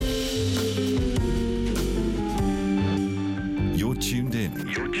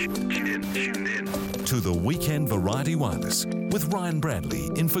the Weekend Variety Wireless with Ryan Bradley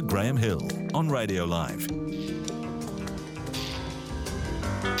in for Graham Hill on Radio Live.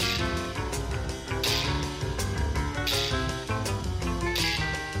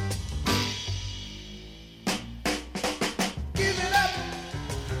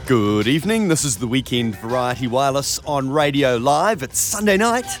 Good evening, this is the Weekend Variety Wireless on Radio Live. It's Sunday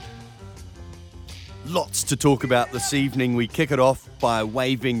night. Lots to talk about this evening. We kick it off by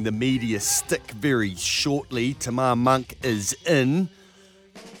waving the media stick very shortly. Tamar Monk is in.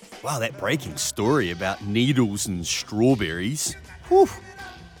 Wow, that breaking story about needles and strawberries. Whew.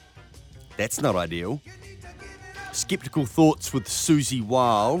 That's not ideal. Skeptical Thoughts with Susie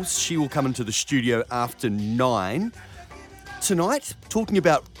Wiles. She will come into the studio after 9. Tonight, talking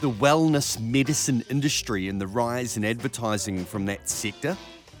about the wellness medicine industry and the rise in advertising from that sector.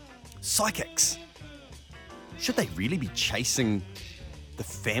 Psychics. Should they really be chasing the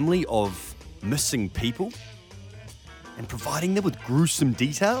family of missing people and providing them with gruesome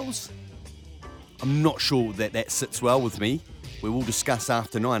details? I'm not sure that sits well with me. We will discuss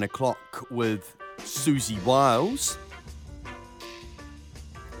after 9 o'clock with Susie Wiles.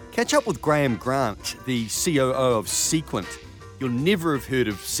 Catch up with Graham Grant, the COO of Sequent. You'll never have heard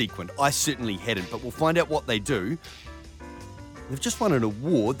of Sequent. I certainly hadn't, but we'll find out what they do. They've just won an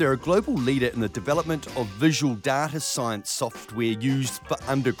award. They're a global leader in the development of visual data science software used for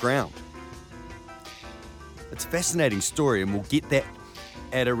underground. It's a fascinating story, and we'll get that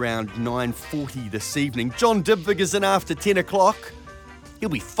at around 9:40 this evening. John Dibvig is in after 10 o'clock. He'll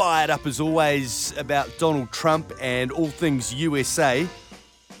be fired up as always about Donald Trump and all things USA.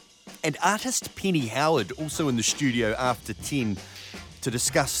 And artist Penny Howard also in the studio after 10 to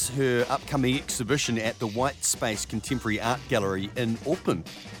discuss her upcoming exhibition at the White Space Contemporary Art Gallery in Auckland.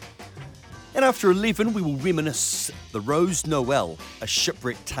 And after 11, we will reminisce the Rose Noel, a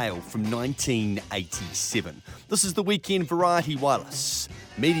shipwreck tale from 1987. This is the Weekend Variety Wireless.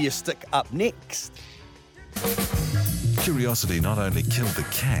 Media Stick up next. Curiosity not only killed the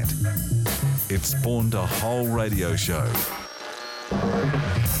cat, it spawned a whole radio show.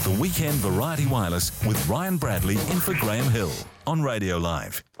 The Weekend Variety Wireless with Ryan Bradley in for Graham Hill on Radio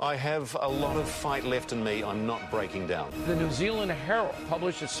Live. I have a lot of fight left in me. I'm not breaking down. The New Zealand Herald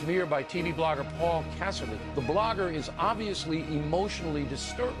published a smear by TV blogger Paul Casserly. The blogger is obviously emotionally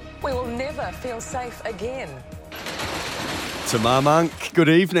disturbed. We will never feel safe again. Tamar Monk, good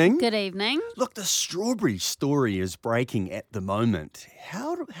evening. Good evening. Look, the strawberry story is breaking at the moment.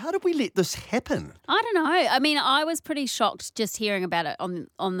 How did we let this happen? I don't know. I mean, I was pretty shocked just hearing about it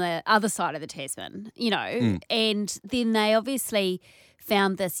on the other side of the Tasman, and then they obviously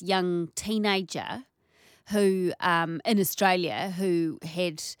found this young teenager who, in Australia, who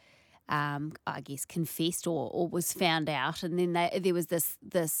had, I guess, confessed or was found out, and then there was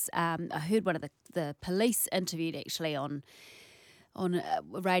this. I heard one of the police interviewed actually on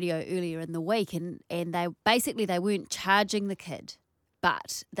radio earlier in the week, and they weren't charging the kid,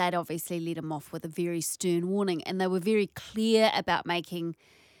 but they'd obviously let him off with a very stern warning, and they were very clear about making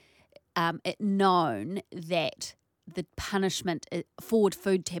it known that the punishment for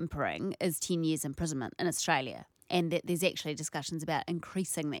food tampering is 10 years imprisonment in Australia, and that there's actually discussions about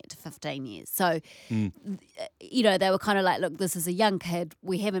increasing that to 15 years. So, they were kind of like, look, this is a young kid.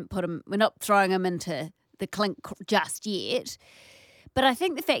 We're not throwing him into the clink just yet. But I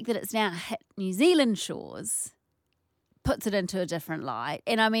think the fact that it's now hit New Zealand shores puts it into a different light.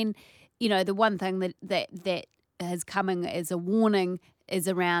 And I mean, the one thing that has coming as a warning is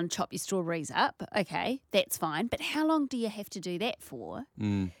around chop your strawberries up. Okay, that's fine. But how long do you have to do that for?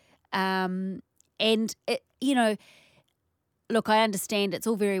 And look, I understand it's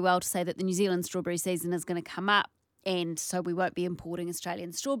all very well to say that the New Zealand strawberry season is going to come up, and so we won't be importing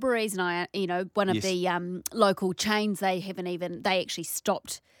Australian strawberries. And one of the local chains, they actually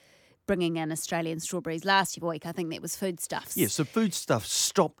stopped bringing in Australian strawberries last week. I think that was Foodstuffs. Yeah, so Foodstuffs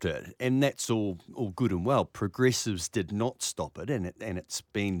stopped it, and that's all good and well. Progressives did not stop it, and it's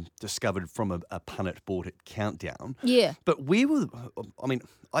been discovered from a pundit bought at Countdown. Yeah. But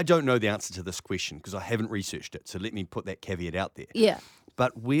I don't know the answer to this question because I haven't researched it, so let me put that caveat out there. Yeah.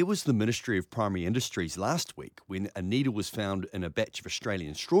 But where was the Ministry of Primary Industries last week when a needle was found in a batch of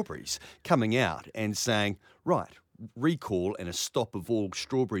Australian strawberries coming out and saying, right, recall and a stop of all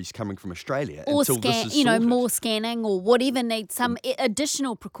strawberries coming from Australia or until this is sorted? More scanning or whatever needs some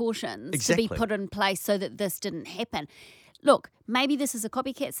additional precautions to be put in place so that this didn't happen. Look, maybe this is a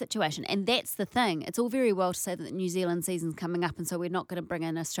copycat situation, and that's the thing. It's all very well to say that the New Zealand season's coming up and so we're not going to bring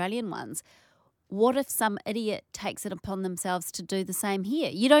in Australian ones. What if some idiot takes it upon themselves to do the same here?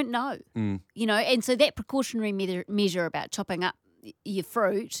 You don't know, and so that precautionary measure about chopping up your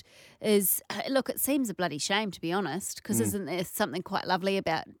fruit is, look, it seems a bloody shame, to be honest, because isn't there something quite lovely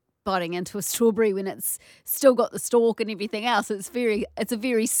about biting into a strawberry when it's still got the stalk and everything else? It's a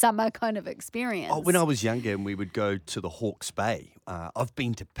very summer kind of experience. Oh, when I was younger and we would go to the Hawke's Bay, I've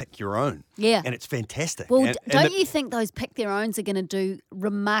been to Pick Your Own. Yeah. And it's fantastic. Well, don't you think those Pick Their Owns are going to do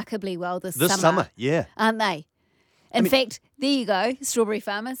remarkably well this summer? Yeah. Aren't they? In fact, there you go, strawberry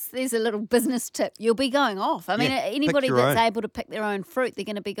farmers. There's a little business tip. You'll be going off. I mean, anybody that's able to pick their own fruit, they're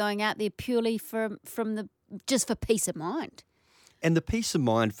going to be going out there purely just for peace of mind. And the peace of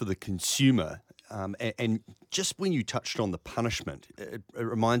mind for the consumer, and just when you touched on the punishment, it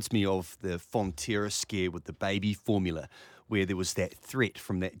reminds me of the Fonterra scare with the baby formula, where there was that threat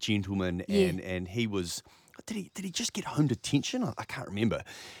from that gentleman, and he was, did he just get home detention? I can't remember,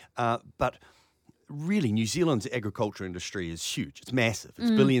 but. Really, New Zealand's agriculture industry is huge. It's massive.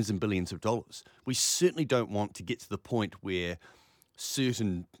 It's billions and billions of dollars. We certainly don't want to get to the point where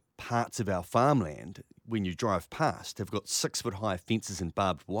certain parts of our farmland, when you drive past, have got 6-foot-high fences and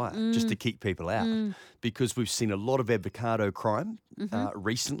barbed wire just to keep people out. Because we've seen a lot of avocado crime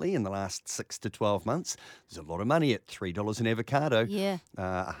recently in the last 6 to 12 months. There's a lot of money at $3 an avocado. Yeah.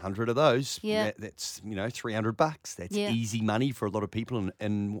 100 of those. Yeah. That's $300. That's easy money for a lot of people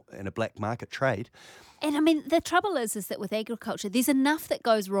in a black market trade. And I mean, the trouble is that with agriculture, there's enough that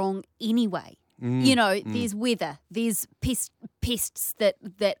goes wrong anyway. There's weather, there's pests that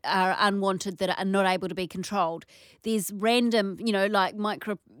are unwanted, that are not able to be controlled. There's random, like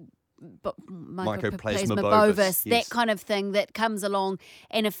Mycoplasma bovis, that kind of thing that comes along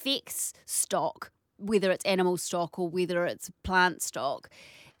and affects stock, whether it's animal stock or whether it's plant stock.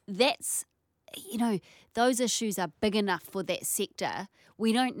 That's, those issues are big enough for that sector.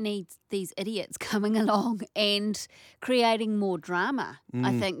 We don't need these idiots coming along and creating more drama.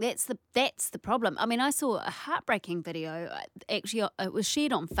 I think that's the problem. I mean, I saw a heartbreaking video. Actually, it was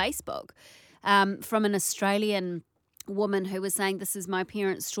shared on Facebook from an Australian woman who was saying, "This is my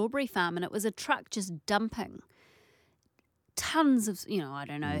parents' strawberry farm," and it was a truck just dumping tons of, I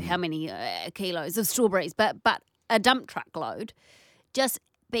don't know how many kilos of strawberries, but a dump truck load just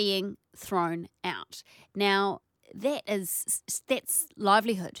being thrown out. Now, that's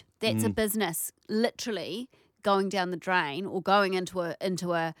livelihood. That's a business literally going down the drain or going into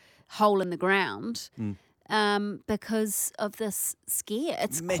a hole in the ground because of this scare.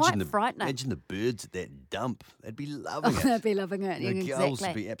 It's quite frightening. Imagine the birds at that dump. They'd be loving it. They'd be loving it. The girls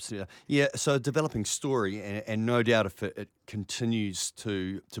would be absolutely. Yeah, so a developing story, and no doubt if it continues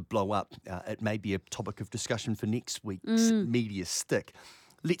to blow up, it may be a topic of discussion for next week's Media Stick.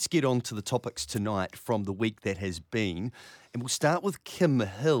 Let's get on to the topics tonight from the week that has been. And we'll start with Kim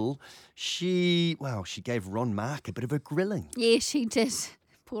Hill. She gave Ron Mark a bit of a grilling. Yeah, she did.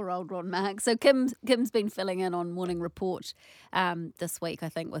 Poor old Ron Mark. So Kim's been filling in on Morning Report this week, I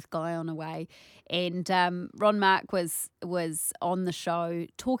think, with Guy on away. And Ron Mark was on the show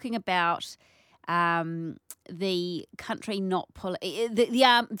talking about the country not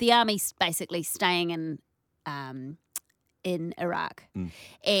the army basically staying in Iraq,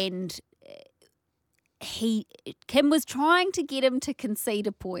 and Kim was trying to get him to concede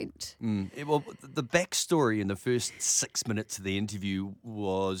a point. Well, the backstory in the first 6 minutes of the interview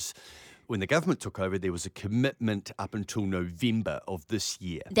was when the government took over, there was a commitment up until November of this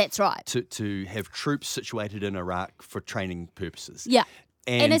year. That's right. To have troops situated in Iraq for training purposes. Yeah.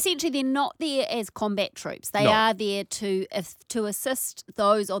 And essentially, they're not there as combat troops. They are there to assist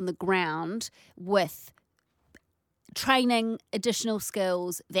those on the ground with training, additional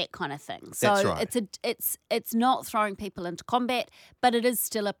skills, that kind of thing. So that's right. It's not throwing people into combat, but it is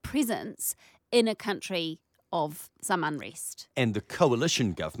still a presence in a country of some unrest. And the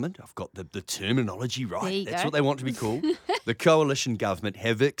coalition government, I've got the terminology right, that's what they want to be called. The coalition government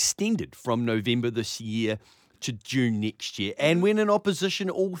have extended from November this year to June next year. And when in opposition,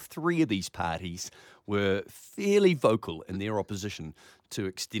 all three of these parties were fairly vocal in their opposition to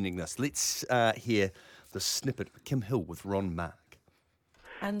extending this. Let's hear the snippet of Kim Hill with Ron Mark.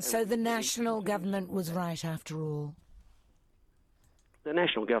 And so the national government was right after all? The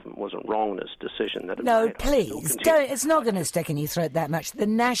national government wasn't wrong in its decision that it No, made. please, don't, it's not going to stick in your throat that much. The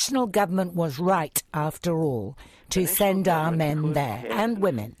national government was right after all to send our men there, and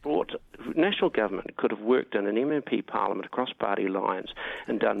women. National government could have worked in an MMP parliament across party lines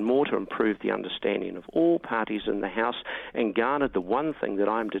and done more to improve the understanding of all parties in the House and garnered the one thing that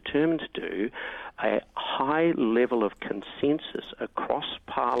I'm determined to do, a high level of consensus across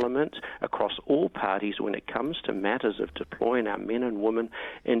Parliament, across all parties when it comes to matters of deploying our men and women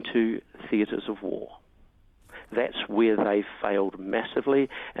into theatres of war. That's where they failed massively,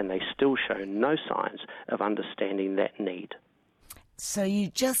 and they still show no signs of understanding that need. So you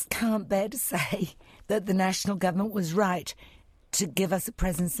just can't bear to say that the national government was right to give us a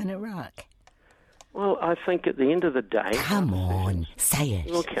presence in Iraq? Well, I think at the end of the day... Come on, say it.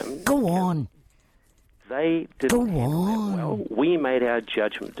 Look, Go on. They didn't Go handle on. that well. We made our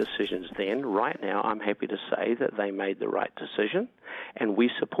judgment decisions then. Right now, I'm happy to say that they made the right decision, and we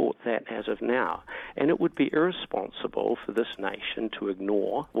support that as of now. And it would be irresponsible for this nation to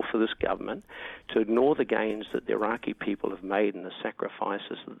ignore, or for this government, to ignore the gains that the Iraqi people have made and the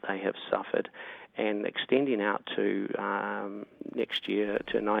sacrifices that they have suffered, and extending out to next year,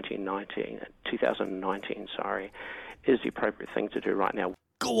 to 2019, is the appropriate thing to do right now.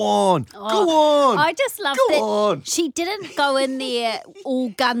 Go on. Oh, Go on. I just love Go that on. she didn't go in there all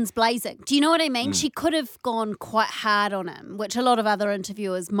guns blazing. Do you know what I mean? She could have gone quite hard on him, which a lot of other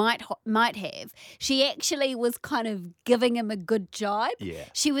interviewers might have. She actually was kind of giving him a good jibe. Yeah.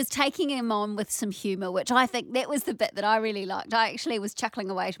 She was taking him on with some humour, which I think that was the bit that I really liked. I actually was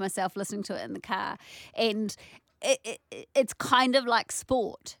chuckling away to myself listening to it in the car. And it's kind of like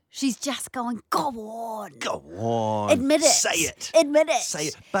sport. She's just going, go on. Go on. Admit it. Say it. Admit it. Say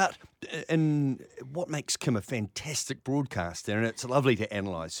it. But and what makes Kim a fantastic broadcaster, and it's lovely to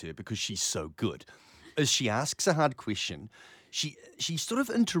analyse her because she's so good, is she asks a hard question. She sort of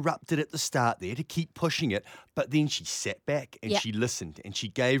interrupted at the start there to keep pushing it, but then she sat back and she listened and she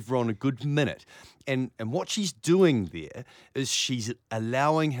gave Ron a good minute. And what she's doing there is she's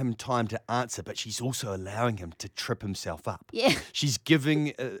allowing him time to answer, but she's also allowing him to trip himself up. Yeah. She's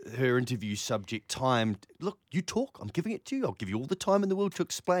giving her interview subject time. Look, you talk. I'm giving it to you. I'll give you all the time in the world to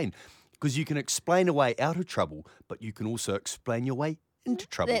explain. Because you can explain a way out of trouble, but you can also explain your way into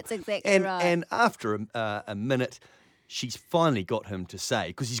trouble. That's exactly right. And after a minute, she's finally got him to say,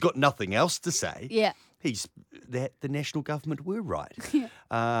 because he's got nothing else to say. Yeah. That the national government were right.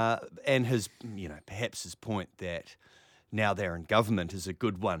 And his, perhaps his point that now they're in government is a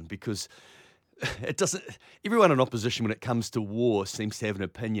good one, because it doesn't. Everyone in opposition, when it comes to war, seems to have an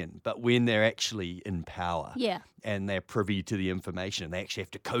opinion, but when they're actually in power, and they're privy to the information, and they actually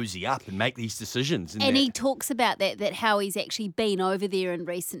have to cozy up and make these decisions. And he talks about that how he's actually been over there in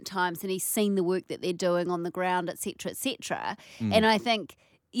recent times, and he's seen the work that they're doing on the ground, etc., etc. And I think,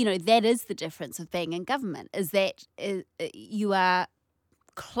 that is the difference of being in government, is that you are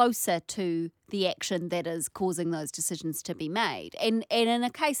closer to the action that is causing those decisions to be made. And in a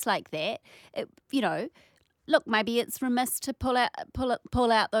case like that, look, maybe it's remiss to pull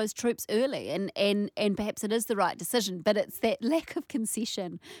out those troops early, and perhaps it is the right decision, but it's that lack of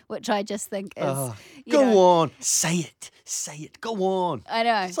concession which I just think is go on, say it, go on. I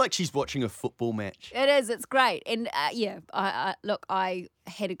know. It's like she's watching a football match. It is. It's great, and I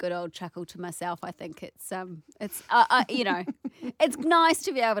had a good old chuckle to myself. I think it's it's nice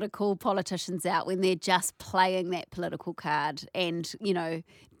to be able to call politicians out when they're just playing that political card, and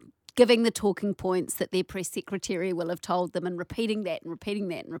giving the talking points that their press secretary will have told them, and repeating that and repeating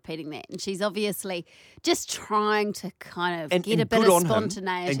that and repeating that. And she's obviously just trying to kind of get a bit of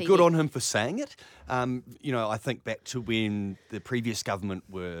spontaneity. And good on him for saying it. I think back to when the previous government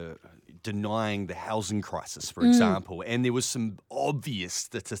were denying the housing crisis, for example, and there was some obvious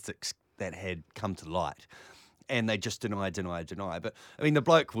statistics that had come to light. And they just deny. But, I mean, the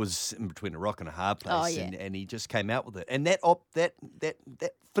bloke was in between a rock and a hard place, and he just came out with it. And that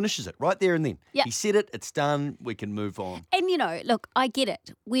finishes it right there and then. Yep. He said it, it's done, we can move on. And, look, I get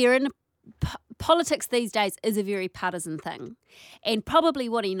it. We're in politics these days is a very partisan thing. And probably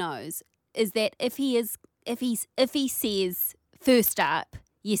what he knows is that if he says first up,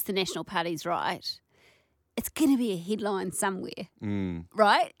 yes, the National Party's right, it's going to be a headline somewhere,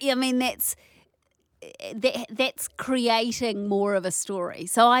 right? I mean, that's creating more of a story.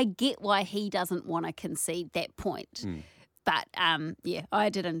 So I get why he doesn't want to concede that point. But, I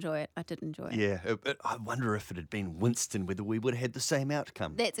did enjoy it. Yeah, but I wonder if it had been Winston, whether we would have had the same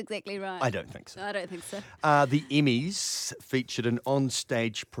outcome. That's exactly right. I don't think so. The Emmys featured an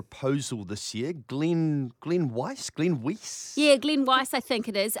onstage proposal this year. Glenn Weiss? Yeah, Glenn Weiss, I think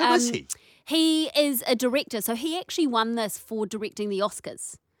it is. Who is he? He is a director. So he actually won this for directing the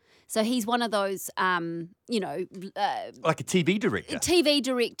Oscars. So he's one of those, like a TV director. TV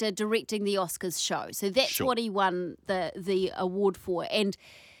director directing the Oscars show. So that's what he won the award for. And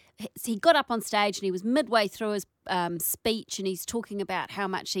he got up on stage and he was midway through his speech, and he's talking about how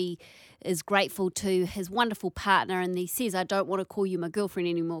much he is grateful to his wonderful partner. And he says, I don't want to call you my girlfriend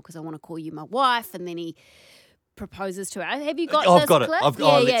anymore because I want to call you my wife. And then he proposes to her. Have you got this got clip?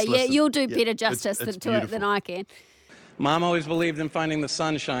 It. Yeah. You'll do better justice to it than I can. Mom always believed in finding the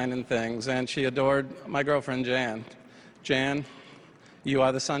sunshine in things, and she adored my girlfriend, Jan. Jan, you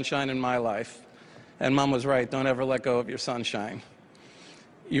are the sunshine in my life. And Mom was right. Don't ever let go of your sunshine.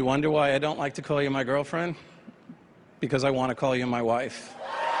 You wonder why I don't like to call you my girlfriend? Because I want to call you my wife.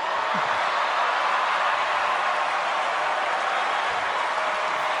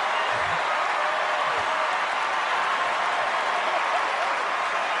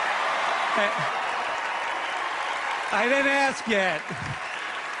 I didn't ask yet.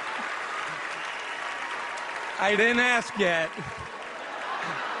 I didn't ask yet.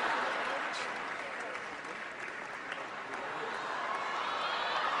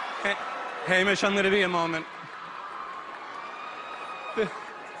 Hamish, I'm going to be a moment.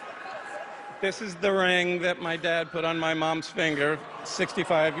 This is the ring that my dad put on my mom's finger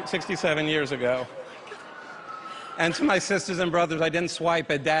 67 years ago. And to my sisters and brothers, I didn't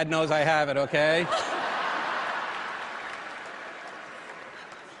swipe it. Dad knows I have it, okay?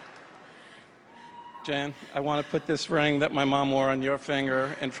 Jan, I want to put this ring that my mom wore on your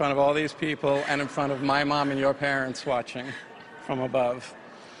finger in front of all these people and in front of my mom and your parents watching from above.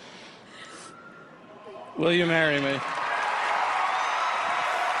 Will you marry me?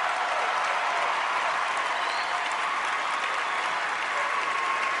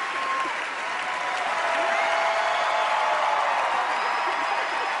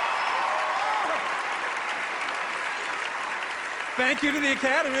 Thank you to the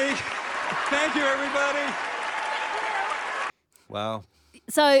Academy. Thank you, everybody. Wow.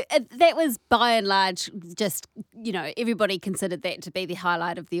 So that was by and large just, everybody considered that to be the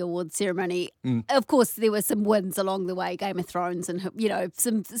highlight of the awards ceremony. Of course, there were some wins along the way, Game of Thrones, and,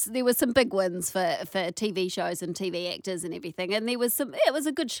 there were some big wins for TV shows and TV actors and everything. And it was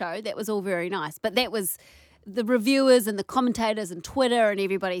a good show. That was all very nice. But that was the reviewers and the commentators and Twitter and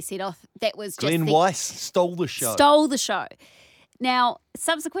everybody said, that was just Glenn Weiss stole the show. Now,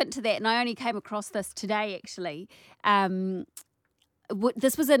 subsequent to that, and I only came across this today actually,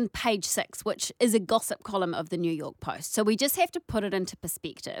 this was in Page 6, which is a gossip column of the New York Post. So we just have to put it into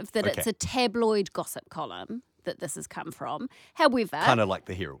perspective that It's a tabloid gossip column that this has come from. However... kind of like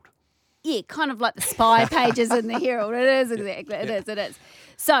the Herald. Yeah, kind of like the spy pages in the Herald. It is, exactly. It is.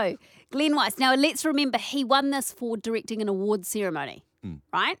 So, Glenn Weiss. Now, let's remember, he won this for directing an awards ceremony,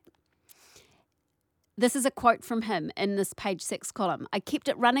 right? This is a quote from him in this Page 6 column. I kept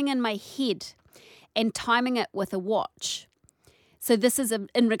it running in my head and timing it with a watch. So this is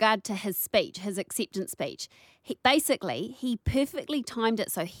in regard to his speech, his acceptance speech. He perfectly timed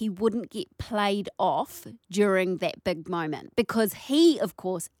it so he wouldn't get played off during that big moment, because he, of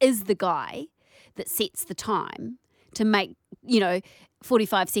course, is the guy that sets the time to make,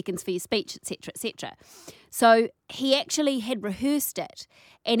 45 seconds for your speech, etc., etc. So he actually had rehearsed it,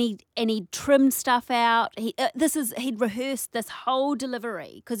 and he trimmed stuff out. He'd rehearsed this whole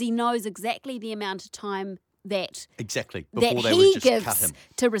delivery because he knows exactly the amount of time that before they he would just gives cut him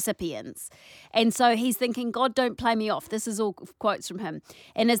to recipients. And so he's thinking, God, don't play me off. This is all quotes from him.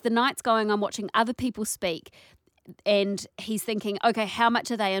 And as the night's going, I'm watching other people speak, and he's thinking, okay, how much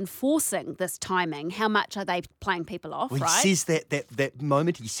are they enforcing this timing? How much are they playing people off, right? He says that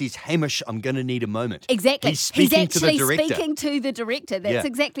moment, he says, Hamish, I'm going to need a moment. Exactly. He's speaking to the director. Speaking to the director. That's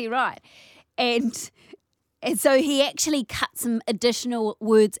exactly right. And so he actually cut some additional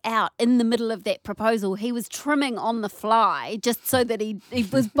words out in the middle of that proposal. He was trimming on the fly just so that he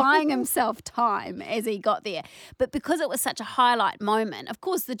was buying himself time as he got there. But because it was such a highlight moment, of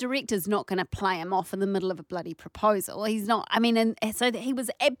course, the director's not going to play him off in the middle of a bloody proposal. He's not. And so he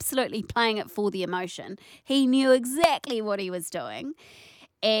was absolutely playing it for the emotion. He knew exactly what he was doing.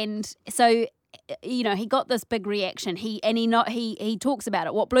 And so... he got this big reaction. He talks about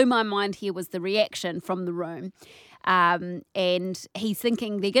it. What blew my mind here was the reaction from the room. And he's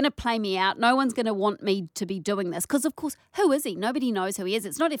thinking, they're going to play me out. No one's going to want me to be doing this. Because, of course, who is he? Nobody knows who he is.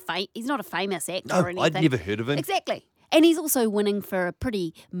 He's not a famous actor or anything. I'd never heard of him. Exactly. And he's also winning for a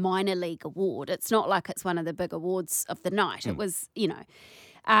pretty minor league award. It's not like it's one of the big awards of the night. It was,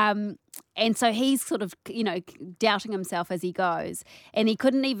 and so he's sort of, doubting himself as he goes. And he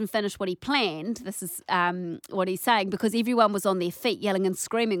couldn't even finish what he planned. This is what he's saying, because everyone was on their feet yelling and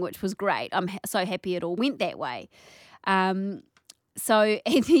screaming, which was great. I'm so happy it all went that way. So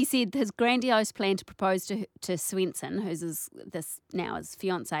he said his grandiose plan to propose to Swenson, who's his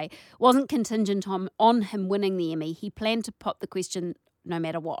fiancée, wasn't contingent on him winning the Emmy. He planned to pop the question no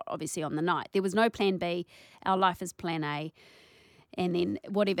matter what, obviously, on the night. There was no plan B. Our life is plan A. And then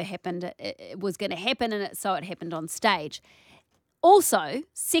whatever happened, it was going to happen, and so it happened on stage. Also,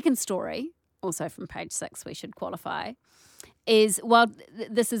 second story, also from Page 6, we should qualify, is,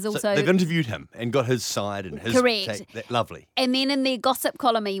 this is also... So they've interviewed him and got his side and his... Correct. Lovely. And then in their gossip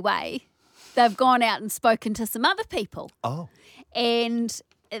column-y way, they've gone out and spoken to some other people. Oh. And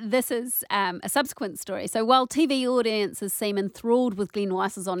this is a subsequent story. So while TV audiences seem enthralled with Glenn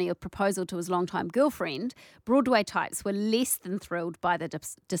Weiss's on-air proposal to his longtime girlfriend, Broadway types were less than thrilled by the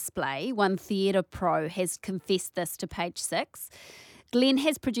display. One theatre pro has confessed this to Page Six. Glenn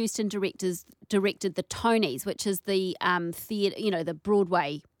has produced and directed the Tonys, which is the theatre, the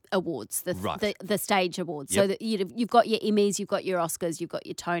Broadway awards, the stage awards. Yep. So that you've got your Emmys, you've got your Oscars, you've got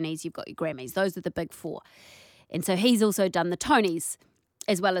your Tonys, you've got your Grammys. Those are the big four. And so he's also done the Tonys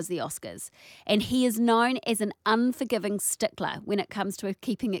as well as the Oscars. And he is known as an unforgiving stickler when it comes to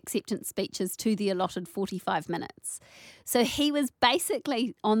keeping acceptance speeches to the allotted 45 minutes. So he was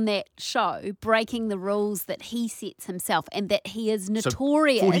basically on that show breaking the rules that he sets himself and that he is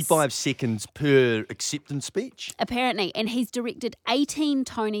notorious. So 45 seconds per acceptance speech? Apparently. And he's directed 18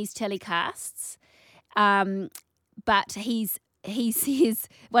 Tonys telecasts, but he says,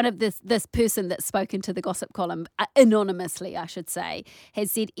 one of this person that's spoken to the gossip column, anonymously I should say,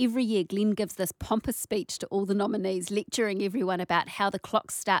 has said every year Glenn gives this pompous speech to all the nominees, lecturing everyone about how the clock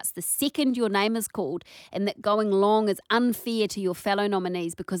starts the second your name is called and that going long is unfair to your fellow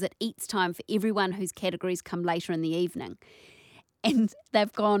nominees because it eats time for everyone whose categories come later in the evening. And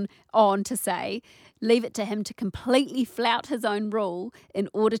they've gone on to say, leave it to him to completely flout his own rule in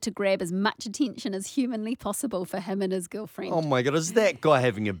order to grab as much attention as humanly possible for him and his girlfriend. Oh my God, is that guy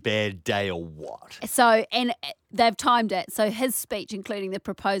having a bad day or what? So, and they've timed it. So his speech, including the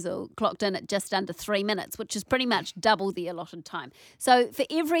proposal, clocked in at just under 3 minutes, which is pretty much double the allotted time. So for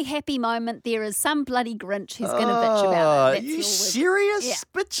every happy moment, there is some bloody Grinch who's going to bitch about it. Are you serious? Yeah.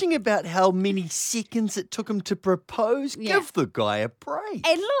 Bitching about how many seconds it took him to propose? Yeah. Give the guy a break.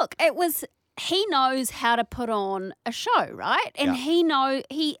 And look, he knows how to put on a show, right? And he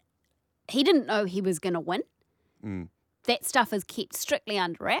didn't know he was going to win. That stuff is kept strictly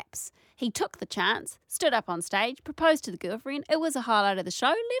under wraps. He took the chance, stood up on stage, proposed to the girlfriend. It was a highlight of the show.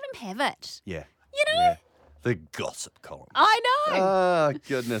 Let him have it. Yeah. You know? Yeah. The gossip column. I know. Oh,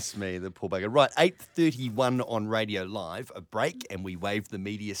 goodness me, the poor bugger. Right, 8:31 on Radio Live. A break and we wave the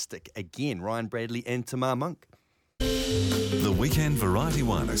media stick again. Ryan Bradley and Tamar Monk. The Weekend Variety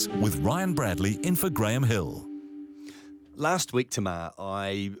Wireless with Ryan Bradley in for Graham Hill. Last week, Tamar,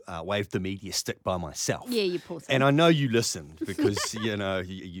 I waved the media stick by myself. Yeah, you poor thing. And I know you listened because,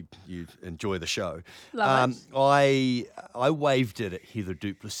 you enjoy the show. Love it. I waved it at Heather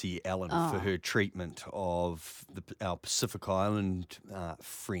Duplessis Allen for her treatment of our Pacific Island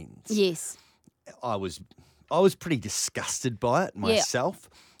friends. Yes. I was pretty disgusted by it myself.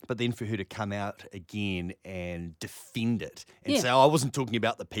 Yeah. But then for her to come out again and defend it and say, I wasn't talking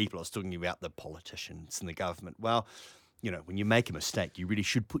about the people, I was talking about the politicians and the government. Well, when you make a mistake, you really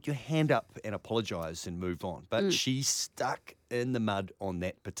should put your hand up and apologise and move on. But she's stuck in the mud on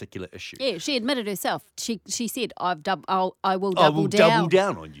that particular issue. Yeah, she admitted herself. She said, I will double down. I will double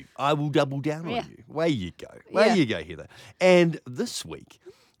down on you. I will double down on you. Way you go. Way you go, Heather. And this week,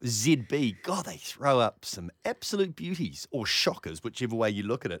 ZB, God, they throw up some absolute beauties or shockers, whichever way you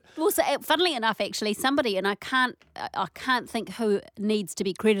look at it. Well, so funnily enough, actually, somebody, and I can't think who needs to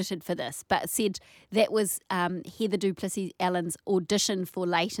be credited for this, but said that was Heather Duplessis Allen's audition for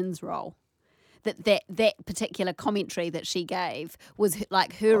Leighton's role. That particular commentary that she gave was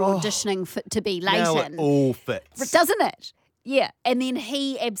like her auditioning to be Leighton. Now it all fits. Doesn't it? Yeah, and then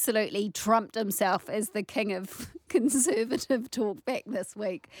he absolutely trumped himself as the king of conservative talkback this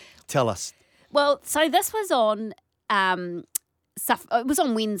week. Tell us. Well, so this was on it was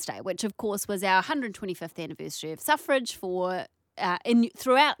on Wednesday, which of course was our 125th anniversary of suffrage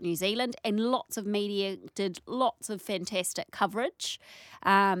throughout New Zealand, and lots of media did lots of fantastic coverage.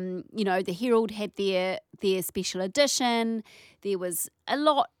 The Herald had their special edition. There was a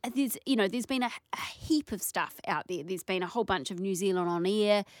lot. There's been a heap of stuff out there. There's been a whole bunch of New Zealand On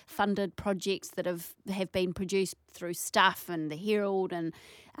Air funded projects that have been produced through Stuff and the Herald and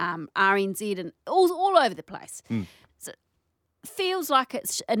RNZ and all over the place. So it feels like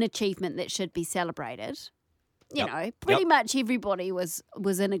it's an achievement that should be celebrated. Pretty much everybody was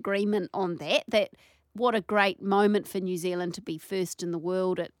in agreement on that what a great moment for New Zealand to be first in the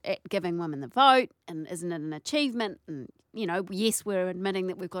world at giving women the vote, and isn't it an achievement? And, yes, we're admitting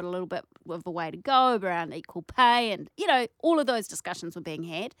that we've got a little bit of a way to go around equal pay, and, all of those discussions were being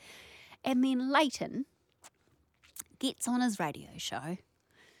had. And then Leighton gets on his radio show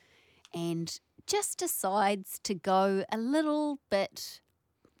and just decides to go a little bit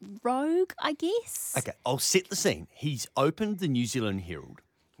rogue, I guess. Okay, I'll set the scene. He's opened the New Zealand Herald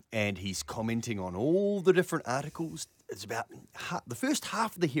and he's commenting on all the different articles it's about the first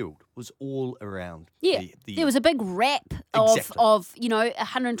half of the Herald was all around. Yeah, there was a big rap Exactly. of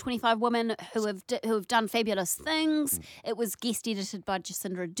 125 women who have done fabulous things. It was guest edited by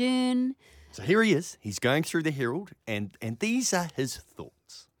Jacinda Ardern. So here he is. He's going through the Herald, and these are his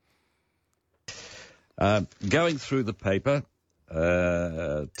thoughts. Going through the paper,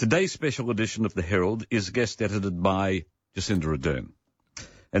 today's special edition of the Herald is guest edited by Jacinda Ardern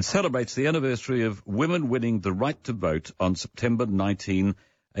and celebrates the anniversary of women winning the right to vote on September 19,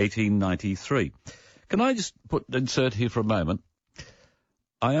 1893. Can I just insert here for a moment?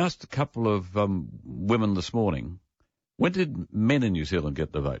 I asked a couple of women this morning, when did men in New Zealand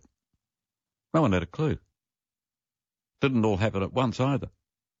get the vote? No one had a clue. Didn't all happen at once either,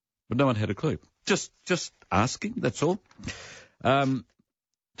 but no one had a clue. Just asking, that's all.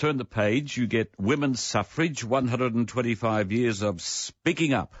 Turn the page, you get women's suffrage, 125 years of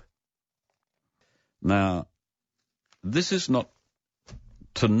speaking up. Now, this is not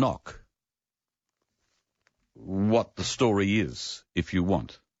to knock what the story is, if you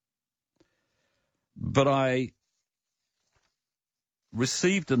want. But I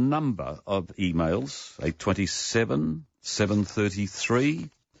received a number of emails, 827, 733,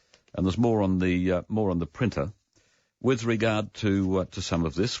 and there's more on the printer, with regard to some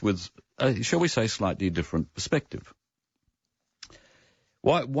of this, with, shall we say, slightly different perspective.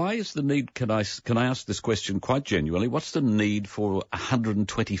 Why is the need, can I ask this question quite genuinely, what's the need for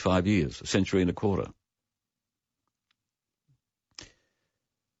 125 years, a century and a quarter?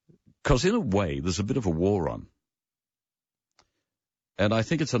 Because in a way, there's a bit of a war on. And I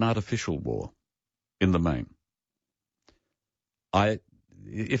think it's an artificial war, in the main.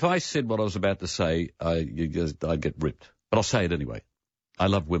 If I said what I was about to say, I'd get ripped. But I'll say it anyway. I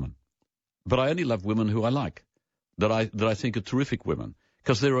love women. But I only love women who I like, that I think are terrific women.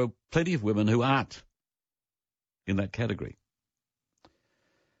 Because there are plenty of women who aren't in that category.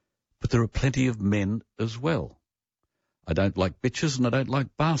 But there are plenty of men as well. I don't like bitches and I don't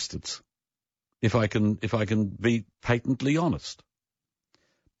like bastards. If I can be patently honest.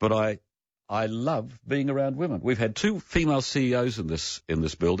 But I love being around women. We've had 2 female CEOs in this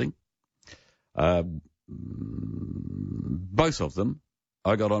building. Both of them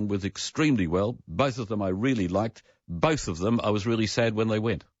I got on with extremely well. Both of them I really liked. Both of them I was really sad when they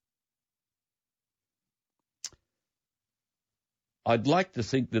went. I'd like to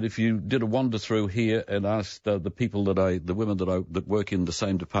think that if you did a wander through here and asked the women that work in the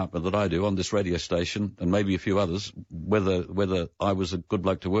same department that I do on this radio station, and maybe a few others, whether I was a good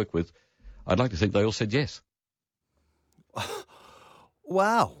bloke to work with, I'd like to think they all said yes.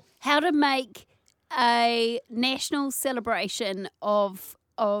 Wow. How to make a national celebration of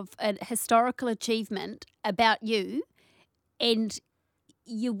a historical achievement about you and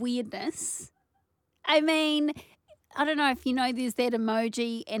your weirdness. I mean, I don't know if you know, there's that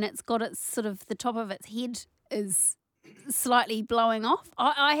emoji and it's got its sort of, the top of its head is slightly blowing off.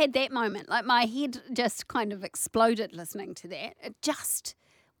 I had that moment. Like my head just kind of exploded listening to that. It just,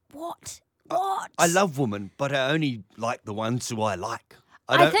 what? I love women, but I only like the ones who I like.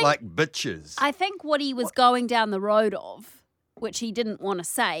 I don't like bitches. I think what he was going down the road of, which he didn't want to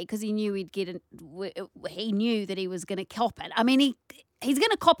say because he knew he knew that he was going to cop it. I mean, he's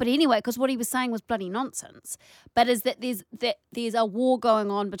going to cop it anyway because what he was saying was bloody nonsense. But is that there's a war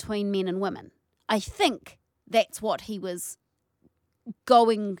going on between men and women. I think that's what he was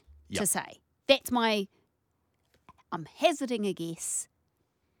going to say. That's I'm hazarding a guess,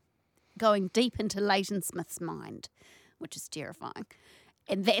 going deep into Leighton Smith's mind, which is terrifying.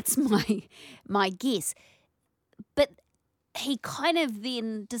 And that's my guess. But he kind of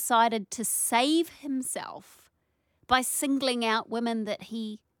then decided to save himself by singling out women that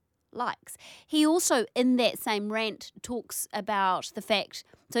he likes. He also, in that same rant, talks about the fact,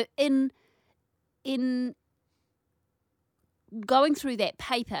 so in going through that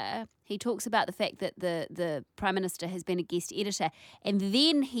paper, he talks about the fact that the Prime Minister has been a guest editor, and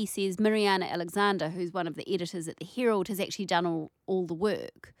then he says Mirjana Alexander, who's one of the editors at the Herald, has actually done all the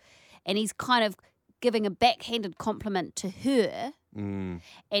work. And he's kind of giving a backhanded compliment to her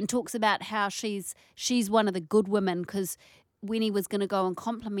and talks about how she's one of the good women, because when he was going to go and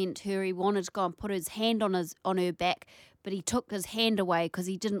compliment her, he wanted to go and put his hand on her back, but he took his hand away because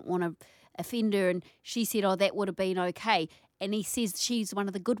he didn't want to offend her, and she said, oh, that would have been okay. And he says she's one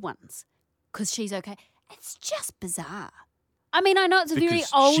of the good ones because she's okay. It's just bizarre. I mean, I know it's a very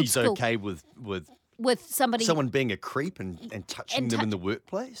old she's school. Okay with someone being a creep and touching them in the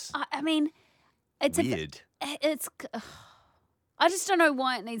workplace. I mean, it's weird. I just don't know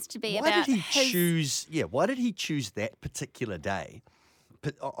why it needs to be about. Why did he choose that particular day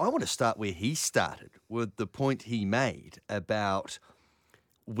I want to start where he started, with the point he made about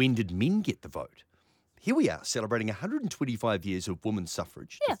when did men get the vote? Here we are celebrating 125 years of women's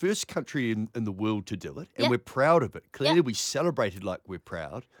suffrage, the first country in the world to do it, and we're proud of it. Clearly, we celebrated like we're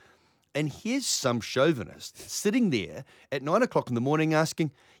proud. And here's some chauvinist sitting there at 9 o'clock in the morning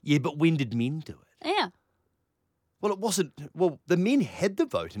asking, yeah, but when did men do it? Yeah. Well, it wasn't. Well, the men had the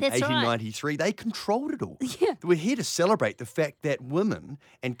vote in That's 1893. Right. They controlled it all. Yeah. We're here to celebrate the fact that women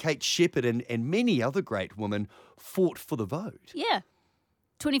and Kate Shepherd and many other great women fought for the vote. Yeah.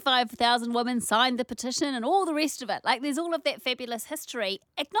 25,000 women signed the petition and all the rest of it. Like, there's all of that fabulous history.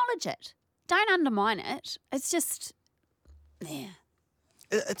 Acknowledge it. Don't undermine it. It's just, yeah.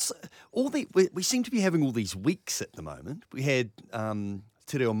 It's all we seem to be having all these weeks at the moment. We had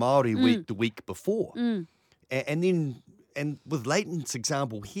Te Reo Māori week the week before. And then with Leighton's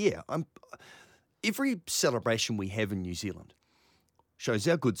example here, every celebration we have in New Zealand shows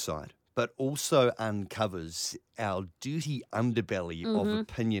our good side, but also uncovers our dirty underbelly of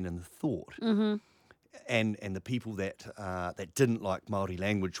opinion and thought. And the people that didn't like Māori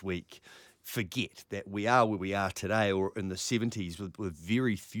Language Week forget that we are where we are today, or in the 70s, with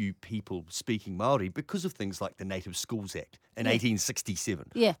very few people speaking Māori because of things like the Native Schools Act in 1867,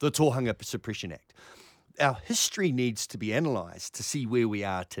 the Tōhanga Suppression Act. Our history needs to be analysed to see where we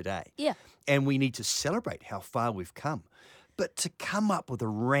are today. Yeah. And we need to celebrate how far we've come. But to come up with a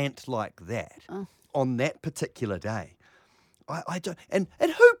rant like that on that particular day, I don't... And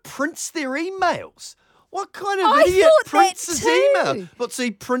who prints their emails? What kind of idiot prints his email? But so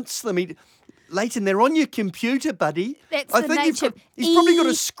he prints them. Leighton, they're on your computer, buddy. That's I the think nature. he's probably got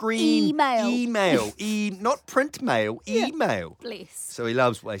a screen Email. Not print mail, email. Bless. So he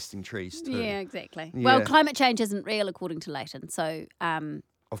loves wasting trees too. Yeah, exactly. Yeah. Well, climate change isn't real, according to Leighton. So,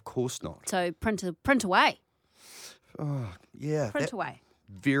 of course not. So print away. Oh, yeah. Print away.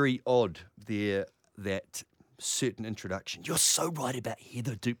 Very odd there, that certain introduction. You're so right about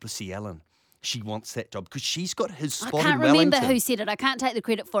Heather Duplessis Allen. She wants that job because she's got his spot in Wellington. I can't remember who said it. I can't take the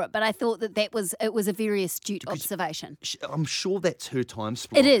credit for it, but I thought that it was a very astute observation. I'm sure that's her time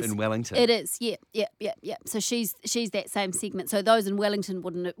slot in Wellington. It is. Yeah. So she's that same segment. So those in Wellington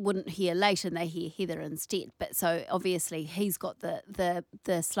wouldn't hear Leighton, they hear Heather instead. But so obviously he's got the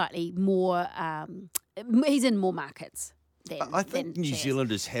slightly more. He's in more markets. I think New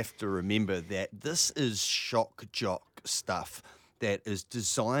Zealanders have to remember that this is shock jock stuff that is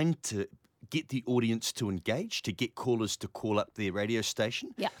designed to get the audience to engage, to get callers to call up their radio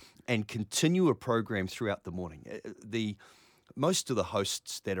station and continue a program throughout the morning. Most of the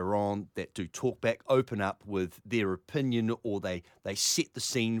hosts that are on that do talkback open up with their opinion, or they set the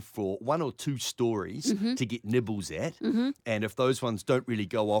scene for one or two stories to get nibbles at. And if those ones don't really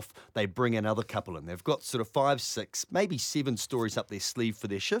go off, they bring another couple in. They've got sort of 5, 6, maybe 7 stories up their sleeve for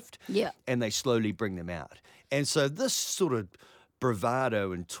their shift, and they slowly bring them out. And so this sort of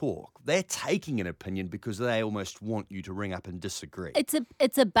bravado and talk, they're taking an opinion because they almost want you to ring up and disagree.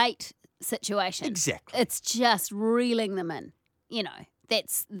 It's a bait situation. Exactly. It's just reeling them in. You know,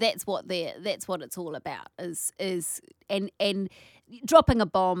 that's what it's all about is and dropping a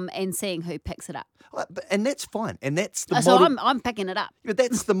bomb and seeing who picks it up. And that's fine. And that's the so model. I'm picking it up.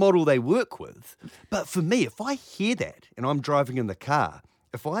 That's the model they work with. But for me, if I hear that and I'm driving in the car,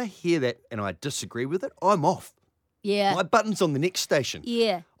 if I hear that and I disagree with it, I'm off. Yeah. My button's on the next station.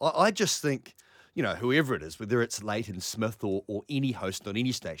 Yeah. I just think, whoever it is, whether it's Leighton Smith or any host on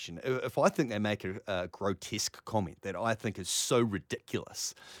any station, if I think they make a grotesque comment that I think is so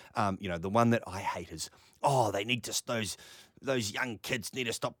ridiculous, the one that I hate is, they need to, those young kids need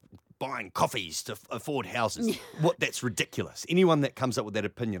to stop buying coffees to afford houses. That's ridiculous. Anyone that comes up with that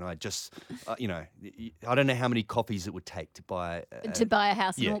opinion, I just, I don't know how many coffees it would take to buy a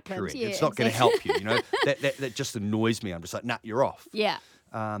house in Auckland. Correct. Yeah, it's not going to help you. That just annoys me. I'm just like, nah, you're off. Yeah.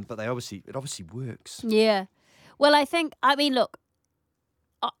 But it obviously works. Yeah. Well, look,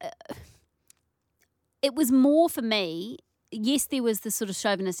 it was more for me. Yes, there was the sort of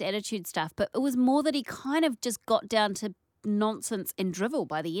chauvinist attitude stuff, but it was more that he kind of just got down to nonsense and drivel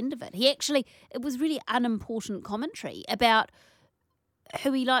by the end of it. It was really unimportant commentary about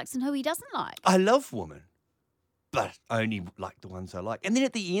who he likes and who he doesn't like. I love women, but I only like the ones I like. And then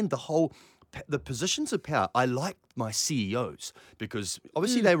at the end, the positions of power, I liked my CEOs because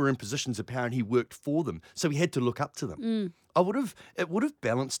obviously they were in positions of power and he worked for them, so he had to look up to them. It would have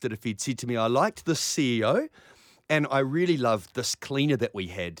balanced it if he'd said to me, I liked this CEO and I really loved this cleaner that we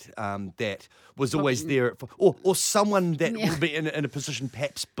had that was always there, or someone that would be in a position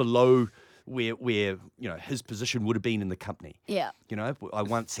perhaps below where his position would have been in the company. Yeah. I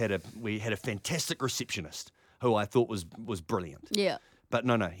once we had a fantastic receptionist who I thought was brilliant. Yeah. But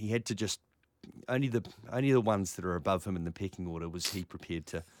no, he had to just only the ones that are above him in the pecking order was he prepared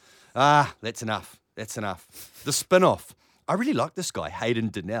to. That's enough. The spin-off. I really like this guy, Hayden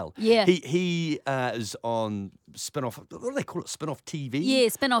Donnell. Yeah. He is on spin-off, what do they call it, spin-off TV? Yeah,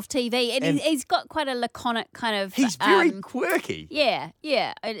 spin-off TV. And he's got quite a laconic kind of... He's very quirky. Yeah.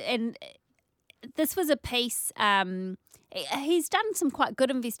 And this was a piece... he's done some quite good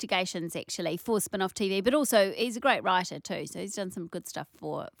investigations, actually, for Spin-Off TV, but also he's a great writer too, so he's done some good stuff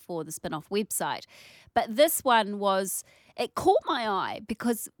for the Spin-Off website. But this one it caught my eye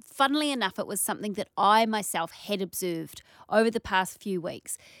because, funnily enough, it was something that I myself had observed over the past few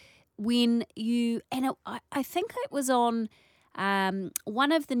weeks. I think it was on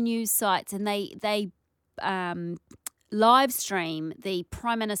one of the news sites, and they live stream the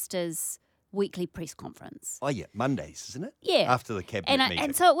Prime Minister's weekly press conference. Oh, yeah, Mondays, isn't it? Yeah. After the cabinet meeting.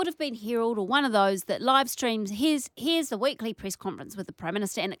 And so it would have been Herald or one of those that live streams, here's the weekly press conference with the Prime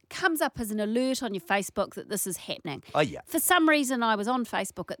Minister, and it comes up as an alert on your Facebook that this is happening. Oh, yeah. For some reason, I was on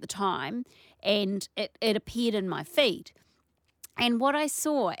Facebook at the time, and it appeared in my feed. And what I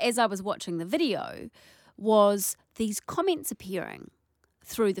saw as I was watching the video was these comments appearing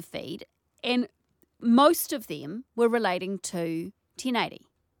through the feed, and most of them were relating to 1080.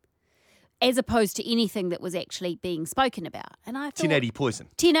 As opposed to anything that was actually being spoken about. And I thought... 1080 Poison.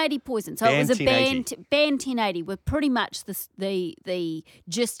 1080 Poison. So ban it was a 1080. ban 1080 were pretty much the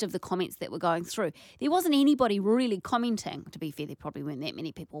gist of the comments that were going through. There wasn't anybody really commenting. To be fair, there probably weren't that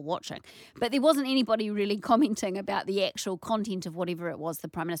many people watching. But there wasn't anybody really commenting about the actual content of whatever it was the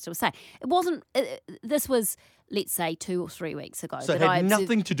Prime Minister was saying. It wasn't... this was, let's say, 2 or 3 weeks ago. So it had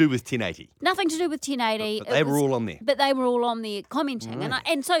nothing to do with 1080? Nothing to do with 1080. But they were all on there. But they were all on there commenting. Right.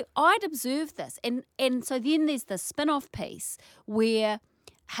 And so I'd observed this. And so then there's the spin-off piece where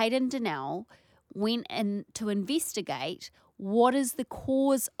Hayden Donnell went in to investigate what is the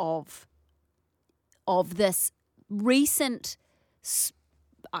cause of this recent,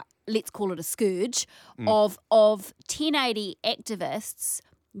 let's call it a scourge, of 1080 activists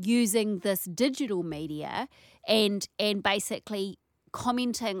using this digital media and basically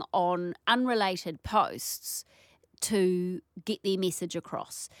commenting on unrelated posts to get their message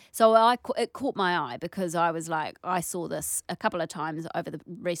across. So it caught my eye because I was like, I saw this a couple of times over the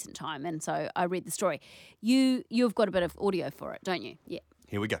recent time, and so I read the story. You've got a bit of audio for it, don't you? Yeah.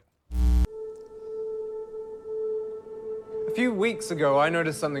 Here we go. A few weeks ago, I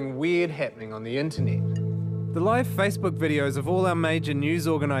noticed something weird happening on the internet. The live Facebook videos of all our major news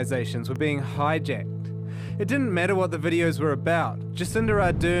organisations were being hijacked. It didn't matter what the videos were about, Jacinda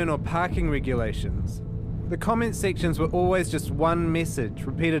Ardern or parking regulations. The comment sections were always just one message,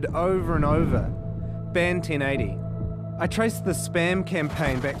 repeated over and over. Ban 1080. I traced the spam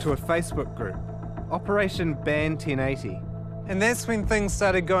campaign back to a Facebook group, Operation Ban 1080. And that's when things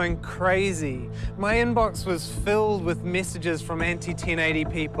started going crazy. My inbox was filled with messages from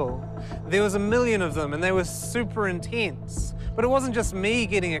anti-1080 people. There was 1 million of them, and they were super intense. But it wasn't just me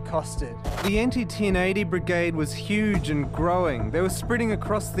getting accosted. The anti-1080 brigade was huge and growing. They were spreading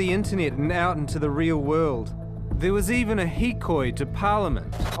across the internet and out into the real world. There was even a hikoi to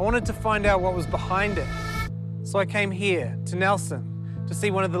Parliament. I wanted to find out what was behind it. So I came here, to Nelson, to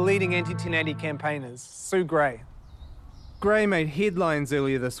see one of the leading anti-1080 campaigners, Sue Gray. Gray made headlines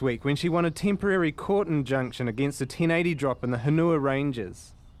earlier this week when she won a temporary court injunction against a 1080 drop in the Hanua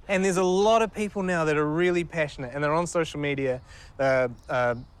Ranges. And there's a lot of people now that are really passionate, and they're on social media,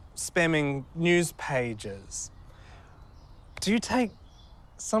 spamming news pages. Do you take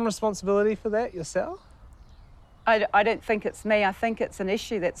some responsibility for that yourself? I don't think it's me. I think it's an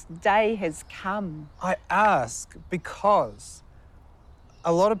issue that's day has come. I ask because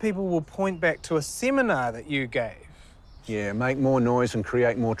a lot of people will point back to a seminar that you gave. Yeah, make more noise and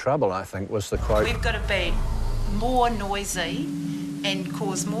create more trouble, I think, was the quote. We've got to be more noisy and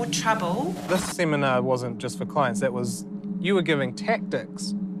cause more trouble. This seminar wasn't just for clients. That was, you were giving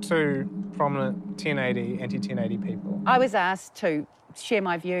tactics to prominent 1080, anti-1080 people. I was asked to share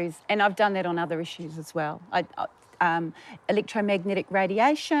my views, and I've done that on other issues as well. Electromagnetic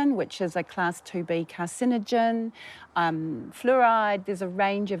radiation, which is a Class 2B carcinogen, fluoride, there's a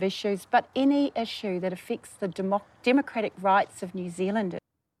range of issues, but any issue that affects the democratic rights of New Zealanders.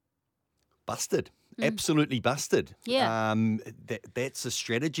 Busted. Absolutely busted. Yeah. That's a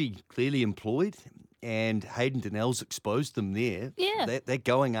strategy clearly employed, and Hayden Donnell's exposed them there. Yeah. They're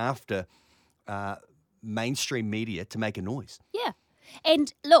going after mainstream media to make a noise. Yeah.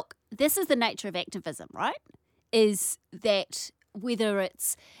 And look, this is the nature of activism, right? Is that whether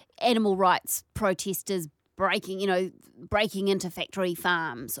it's animal rights protesters breaking into factory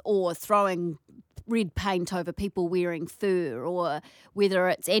farms or throwing red paint over people wearing fur, or whether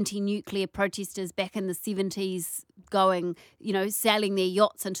it's anti-nuclear protesters back in the 70s going, sailing their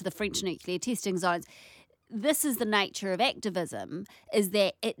yachts into the French nuclear testing zones. This is the nature of activism, is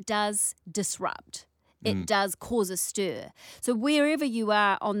that it does disrupt. It does cause a stir. So wherever you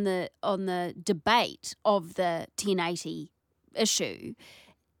are on the debate of the 1080 issue,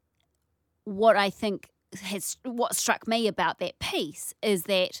 what struck me about that piece is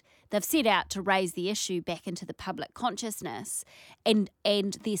that they've set out to raise the issue back into the public consciousness, and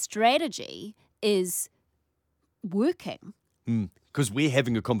their strategy is working. Because we're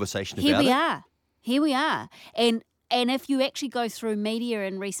having a conversation about it. Here we are. And if you actually go through media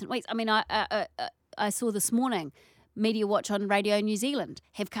in recent weeks, I mean, I saw this morning, Media Watch on Radio New Zealand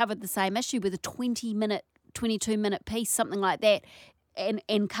have covered the same issue with a 22-minute piece, something like that,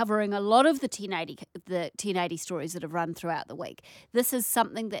 and covering a lot of the 1080 stories that have run throughout the week. This is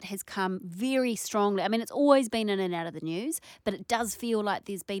something that has come very strongly. I mean, it's always been in and out of the news, but it does feel like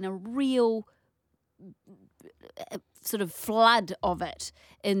there's been a real sort of flood of it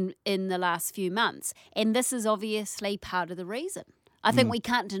in the last few months. And this is obviously part of the reason. I think we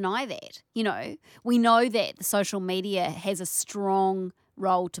can't deny that. We know that the social media has a strong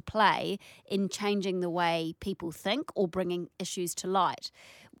role to play in changing the way people think or bringing issues to light,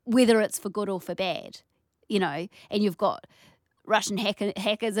 whether it's for good or for bad, and you've got Russian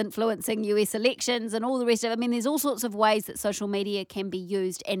hackers influencing US elections and all the rest of it. I mean, there's all sorts of ways that social media can be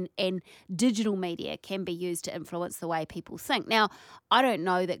used and digital media can be used to influence the way people think. Now, I don't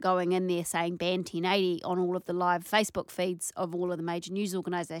know that going in there saying ban 1080 on all of the live Facebook feeds of all of the major news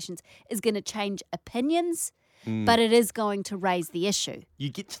organisations is going to change opinions, but it is going to raise the issue. You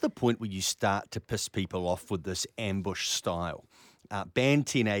get to the point where you start to piss people off with this ambush style. Ban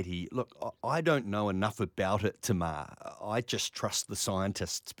 1080, look, I don't know enough about it, Tamar. I just trust the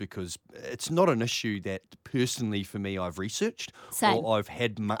scientists because it's not an issue that personally for me I've researched or I've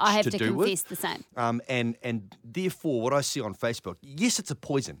had much to do with. I have to confess the same. And therefore what I see on Facebook, yes, it's a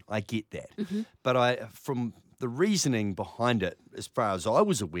poison. I get that. But from the reasoning behind it, as far as I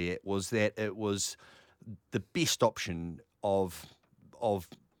was aware, was that it was the best option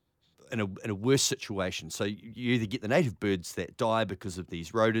in a worse situation. So you either get the native birds that die because of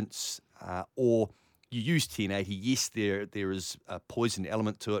these rodents, or you use 1080. Yes, there is a poison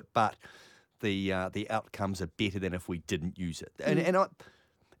element to it, but the outcomes are better than if we didn't use it.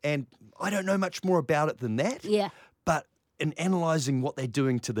 And I don't know much more about it than that. Yeah. But in analysing what they're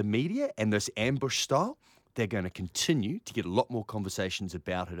doing to the media and this ambush style, they're going to continue to get a lot more conversations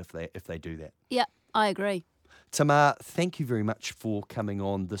about it if they do that. Yeah, I agree. Tamar, thank you very much for coming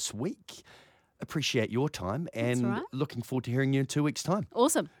on this week. Appreciate your time and looking forward to hearing you in 2 weeks' time.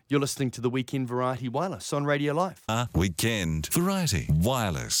 Awesome. You're listening to the Weekend Variety Wireless on Radio Life. Weekend Variety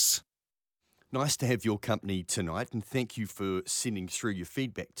Wireless. Nice to have your company tonight, and thank you for sending through your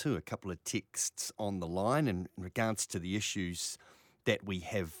feedback too. A couple of texts on the line in regards to the issues that we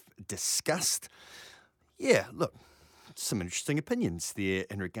have discussed. Yeah, look, some interesting opinions there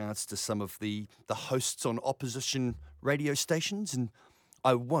in regards to some of the hosts on opposition radio stations, and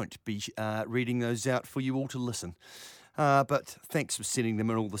I won't be reading those out for you all to listen. But thanks for sending them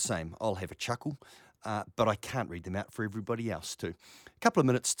in all the same. I'll have a chuckle, but I can't read them out for everybody else too. A couple of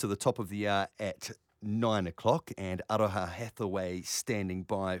minutes to the top of the hour at 9 o'clock, and Aroha Hathaway standing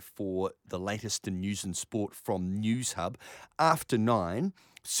by for the latest in news and sport from News Hub. After 9,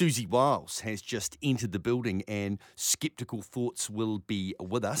 Susie Wiles has just entered the building, and Skeptical Thoughts will be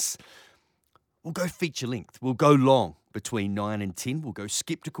with us. We'll go feature length. We'll go long between 9 and 10. We'll go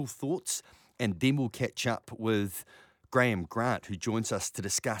Skeptical Thoughts, and then we'll catch up with Graham Grant, who joins us to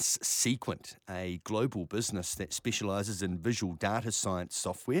discuss Sequent, a global business that specialises in visual data science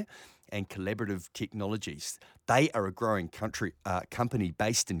software and collaborative technologies. They are a growing company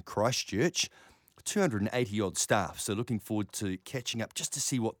based in Christchurch, 280-odd staff, so looking forward to catching up just to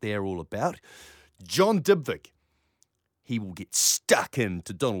see what they're all about. John Dybvig, he will get stuck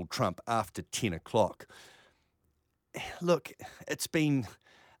into Donald Trump after 10 o'clock. Look, it's been...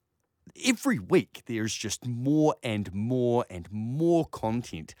 Every week there's just more and more and more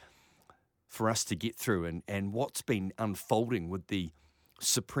content for us to get through, and what's been unfolding with the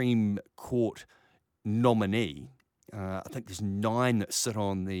Supreme Court nominee. I think there's 9 that sit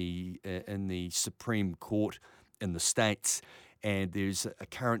on in the Supreme Court in the States, and there's a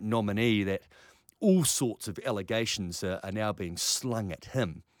current nominee that all sorts of allegations are now being slung at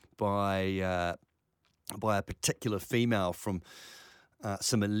him by a particular female from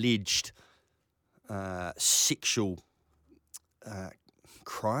some alleged sexual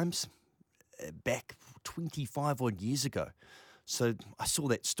crimes back 25 odd years ago. So I saw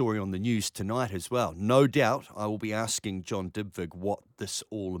that story on the news tonight as well. No doubt I will be asking John Dibvig what this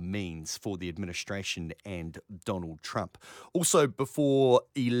all means for the administration and Donald Trump. Also, before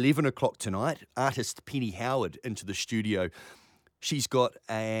 11 o'clock tonight, artist Penny Howard into the studio. She's got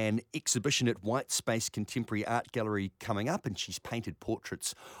an exhibition at White Space Contemporary Art Gallery coming up, and she's painted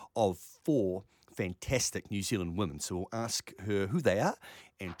portraits of 4 fantastic New Zealand women. So we'll ask her who they are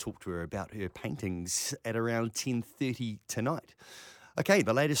and talk to her about her paintings at around 10:30 tonight. Okay,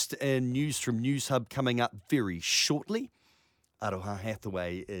 the latest news from News Hub coming up very shortly. Aroha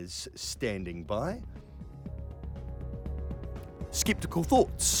Hathaway is standing by. Skeptical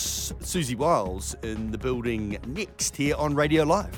Thoughts, Susie Wiles in the building next here on Radio Live.